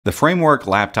The Framework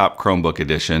Laptop Chromebook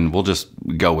Edition, we'll just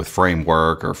go with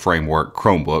Framework or Framework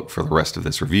Chromebook for the rest of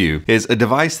this review, is a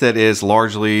device that is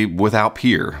largely without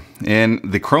peer. In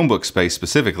the Chromebook space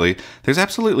specifically, there's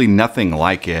absolutely nothing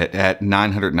like it at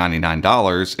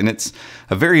 $999, and it's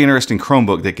a very interesting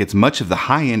Chromebook that gets much of the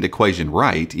high-end equation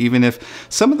right, even if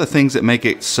some of the things that make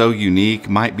it so unique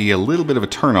might be a little bit of a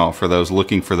turnoff for those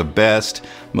looking for the best,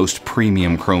 most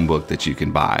premium Chromebook that you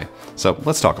can buy. So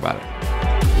let's talk about it.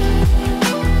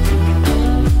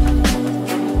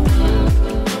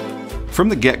 From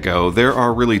the get-go, there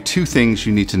are really two things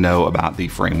you need to know about the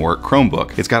Framework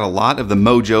Chromebook. It's got a lot of the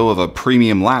mojo of a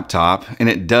premium laptop, and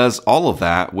it does all of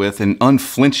that with an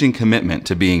unflinching commitment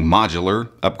to being modular,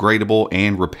 upgradable,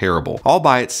 and repairable. All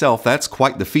by itself, that's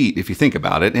quite the feat if you think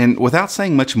about it, and without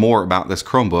saying much more about this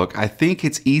Chromebook, I think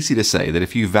it's easy to say that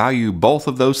if you value both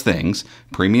of those things,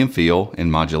 premium feel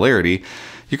and modularity,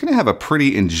 you're going to have a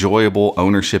pretty enjoyable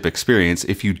ownership experience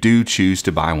if you do choose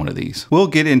to buy one of these. We'll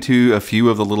get into a few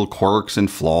of the little quirks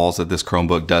and flaws that this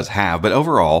Chromebook does have, but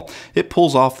overall, it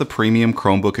pulls off the premium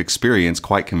Chromebook experience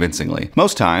quite convincingly.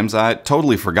 Most times, I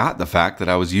totally forgot the fact that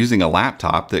I was using a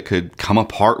laptop that could come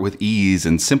apart with ease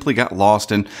and simply got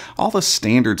lost in all the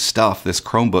standard stuff this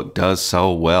Chromebook does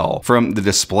so well. From the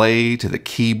display, to the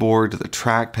keyboard, to the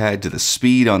trackpad, to the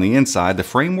speed on the inside, the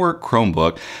Framework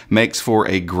Chromebook makes for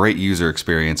a great user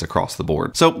experience across the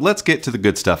board. So let's get to the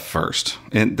good stuff first.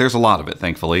 And there's a lot of it,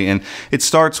 thankfully, and it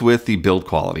starts with the build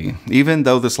quality. Even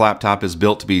though this laptop is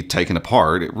built to be taken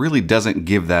apart, it really doesn't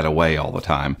give that away all the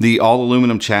time. The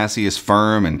all-aluminum chassis is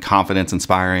firm and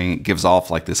confidence-inspiring. It gives off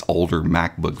like this older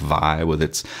MacBook vibe with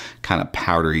its kind of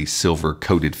powdery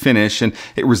silver-coated finish, and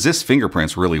it resists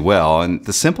fingerprints really well. And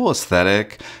the simple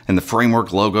aesthetic and the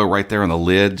Framework logo right there on the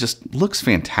lid just looks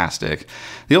fantastic.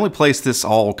 The only place this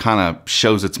all kind of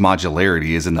shows its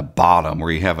modularity is in the bottom,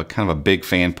 where you have a kind of a big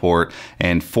fan port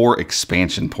and 4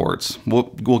 expansion ports.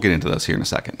 We'll get into those here in a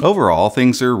second. Overall,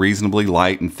 things are reasonably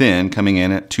light and thin, coming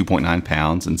in at 2.9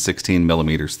 pounds and 16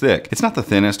 millimeters thick. It's not the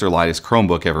thinnest or lightest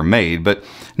Chromebook ever made, but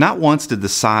not once did the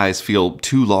size feel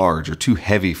too large or too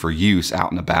heavy for use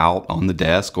out and about, on the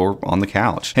desk, or on the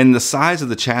couch. And the size of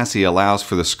the chassis allows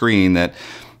for the screen that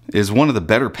is one of the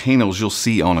better panels you'll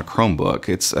see on a Chromebook.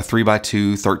 It's a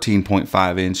 3x2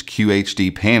 13.5 inch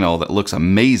QHD panel that looks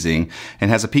amazing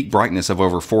and has a peak brightness of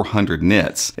over 400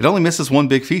 nits. It only misses one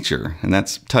big feature, and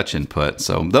that's touch input,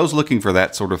 so those looking for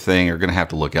that sort of thing are going to have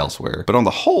to look elsewhere. But on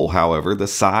the whole, however, the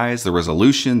size, the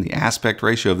resolution, the aspect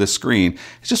ratio of this screen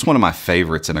is just one of my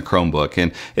favorites in a Chromebook,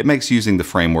 and it makes using the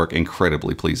Framework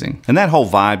incredibly pleasing. And that whole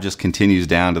vibe just continues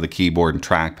down to the keyboard and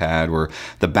trackpad, where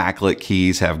the backlit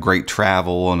keys have great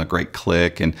travel and a great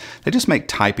click, and they just make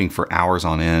typing for hours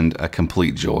on end a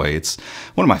complete joy. It's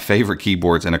one of my favorite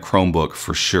keyboards in a Chromebook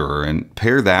for sure, and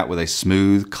pair that with a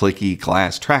smooth, clicky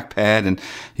glass trackpad, and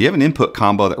you have an input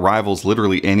combo that rivals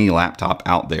literally any laptop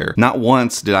out there. Not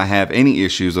once did I have any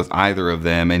issues with either of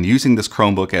them, and using this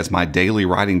Chromebook as my daily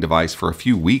writing device for a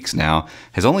few weeks now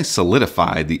has only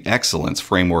solidified the excellence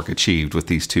Framework achieved with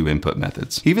these two input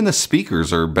methods. Even the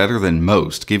speakers are better than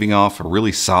most, giving off a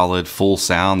really solid, full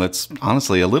sound that's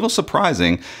honestly a little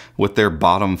surprising with their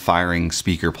bottom firing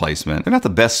speaker placement. They're not the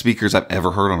best speakers I've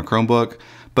ever heard on a Chromebook,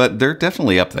 but they're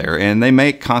definitely up there, and they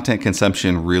make content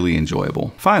consumption really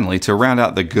enjoyable. Finally, to round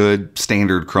out the good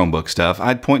standard Chromebook stuff,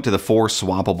 I'd point to the 4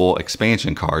 swappable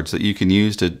expansion cards that you can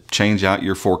use to change out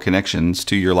your 4 connections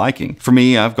to your liking. For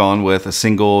me, I've gone with a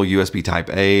single USB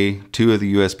Type-A, 2 of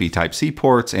the USB Type-C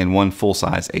ports, and 1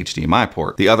 full-size HDMI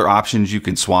port. The other options you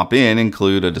can swap in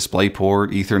include a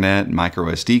DisplayPort, Ethernet,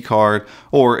 microSD card,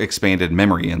 or expanded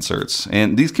memory inserts.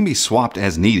 And these can be swapped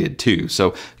as needed too,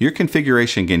 so your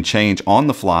configuration can change on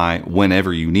the fly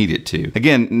whenever you need it to.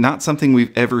 Again, not something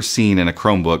we've ever seen in a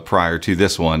Chromebook prior to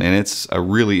this one, and it's a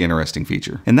really interesting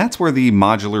feature. And that's where the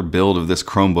modular build of this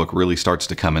Chromebook really starts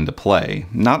to come into play.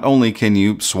 Not only can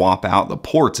you swap out the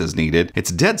ports as needed,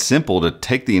 it's dead simple to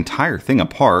take the entire thing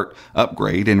apart,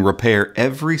 upgrade, and repair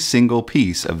every single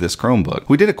piece of this Chromebook.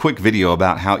 We did a quick video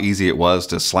about how easy it was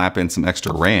to slap in some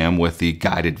extra RAM with the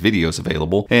guided videos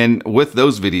available, and with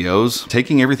those videos,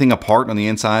 taking everything apart on the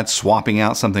inside, swapping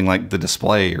out something like the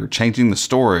display, or changing the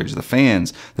storage, the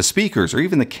fans, the speakers, or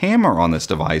even the camera on this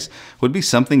device would be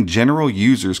something general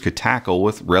users could tackle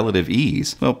with relative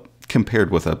ease. Well,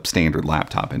 compared with a standard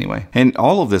laptop anyway. And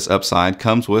all of this upside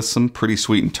comes with some pretty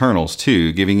sweet internals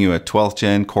too, giving you a 12th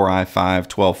gen Core i5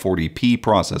 1240p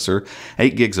processor,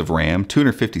 8 gigs of RAM,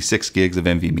 256 gigs of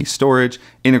NVMe storage,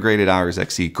 integrated Iris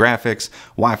Xe graphics,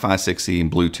 Wi-Fi 6E,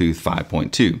 and Bluetooth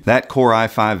 5.2. That Core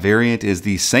i5 variant is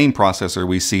the same processor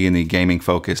we see in the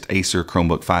gaming-focused Acer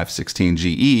Chromebook 516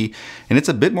 GE, and it's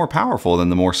a bit more powerful than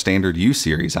the more standard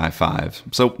U-series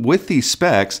i5. So with these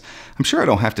specs, I'm sure I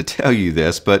don't have to tell you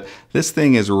this, but this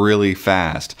thing is really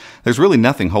fast. There's really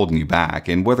nothing holding you back,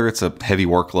 and whether it's a heavy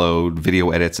workload, video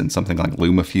edits in something like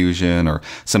LumaFusion, or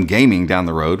some gaming down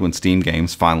the road when Steam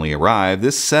games finally arrive,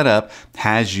 this setup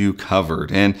has you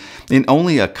covered. And in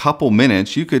only a couple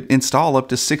minutes, you could install up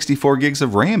to 64 gigs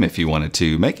of RAM if you wanted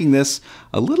to, making this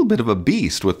a little bit of a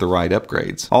beast with the right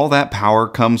upgrades. All that power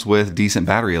comes with decent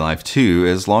battery life too,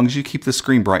 as long as you keep the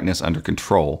screen brightness under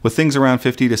control. With things around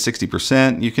 50 to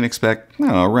 60%, you can expect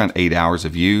around 8 hours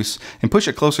of use, and push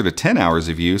it closer to 10 hours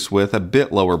of use with a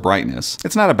bit lower brightness.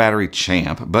 It's not a battery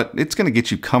champ, but it's going to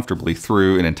get you comfortably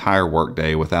through an entire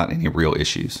workday without any real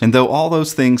issues. And though all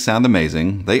those things sound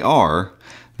amazing,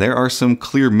 there are some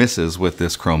clear misses with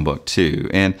this Chromebook too,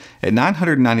 and at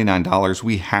 $999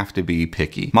 we have to be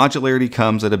picky. Modularity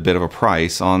comes at a bit of a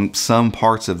price on some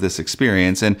parts of this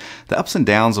experience, and the ups and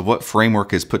downs of what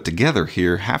Framework has put together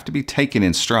here have to be taken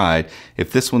in stride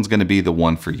if this one's going to be the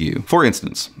one for you. For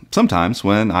instance, sometimes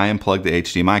when I unplug the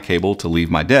HDMI cable to leave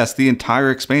my desk, the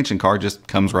entire expansion card just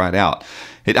comes right out.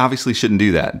 It obviously shouldn't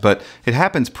do that, but it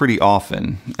happens pretty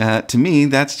often. To me,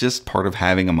 that's just part of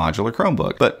having a modular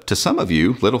Chromebook. But to some of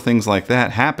you, little things like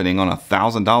that happening on a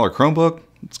 $1,000 Chromebook,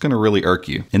 it's going to really irk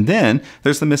you. And then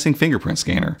there's the missing fingerprint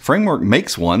scanner. Framework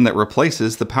makes one that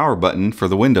replaces the power button for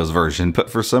the Windows version, but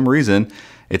for some reason,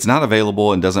 it's not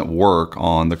available and doesn't work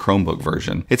on the Chromebook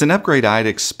version. It's an upgrade I'd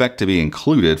expect to be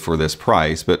included for this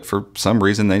price, but for some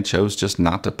reason they chose just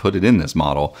not to put it in this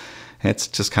model. It's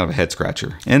just kind of a head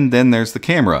scratcher. And then there's the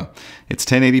camera. It's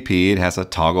 1080p, it has a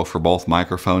toggle for both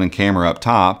microphone and camera up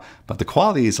top, but the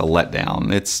quality is a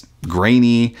letdown. It's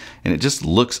grainy and it just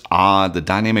looks odd. The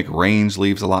dynamic range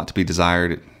leaves a lot to be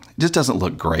desired. It just doesn't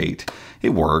look great.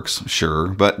 It works, sure,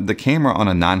 but the camera on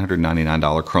a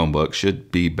 $999 Chromebook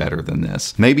should be better than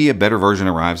this. Maybe a better version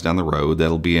arrives down the road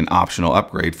that'll be an optional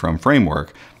upgrade from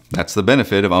Framework. That's the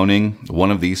benefit of owning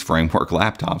one of these Framework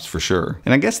laptops for sure.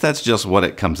 And I guess that's just what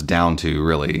it comes down to,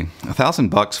 really.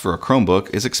 $1,000 for a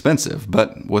Chromebook is expensive,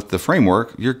 but with the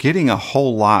Framework, you're getting a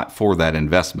whole lot for that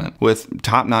investment. With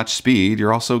top-notch speed,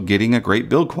 you're also getting a great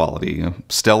build quality, a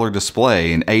stellar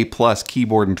display, an A+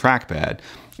 keyboard and trackpad,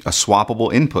 a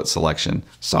swappable input selection,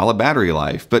 solid battery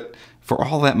life, but for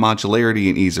all that modularity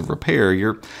and ease of repair,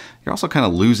 you're also kind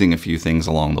of losing a few things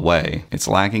along the way. It's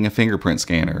lacking a fingerprint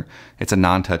scanner, it's a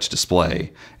non-touch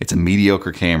display, it's a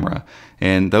mediocre camera,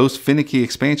 and those finicky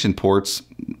expansion ports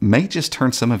may just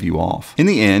turn some of you off. In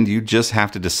the end, you just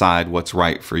have to decide what's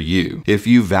right for you. If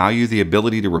you value the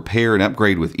ability to repair and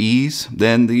upgrade with ease,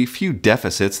 then the few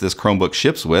deficits this Chromebook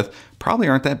ships with probably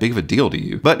aren't that big of a deal to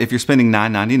you. But if you're spending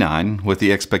 $999 with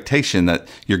the expectation that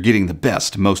you're getting the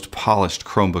best, most polished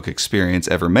Chromebook experience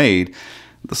ever made,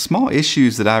 the small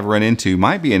issues that I've run into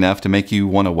might be enough to make you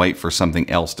want to wait for something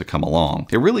else to come along.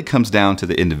 It really comes down to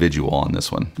the individual on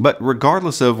this one. But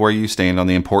regardless of where you stand on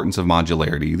the importance of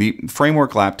modularity, the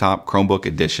Framework Laptop Chromebook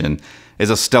Edition is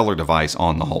a stellar device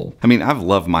on the whole. I mean, I've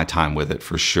loved my time with it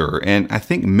for sure, and I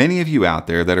think many of you out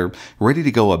there that are ready to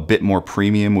go a bit more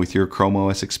premium with your Chrome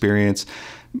OS experience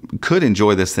could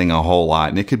enjoy this thing a whole lot,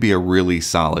 and it could be a really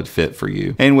solid fit for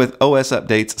you. And with OS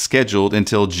updates scheduled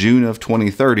until June of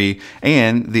 2030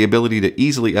 and the ability to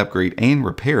easily upgrade and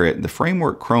repair it, the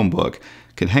Framework Chromebook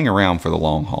can hang around for the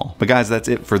long haul. But guys, that's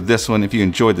it for this one. If you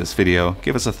enjoyed this video,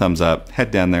 give us a thumbs up,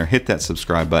 head down there, hit that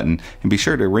subscribe button, and be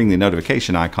sure to ring the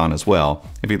notification icon as well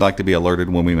if you'd like to be alerted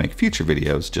when we make future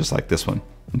videos just like this one.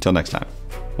 Until next time,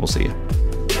 we'll see you.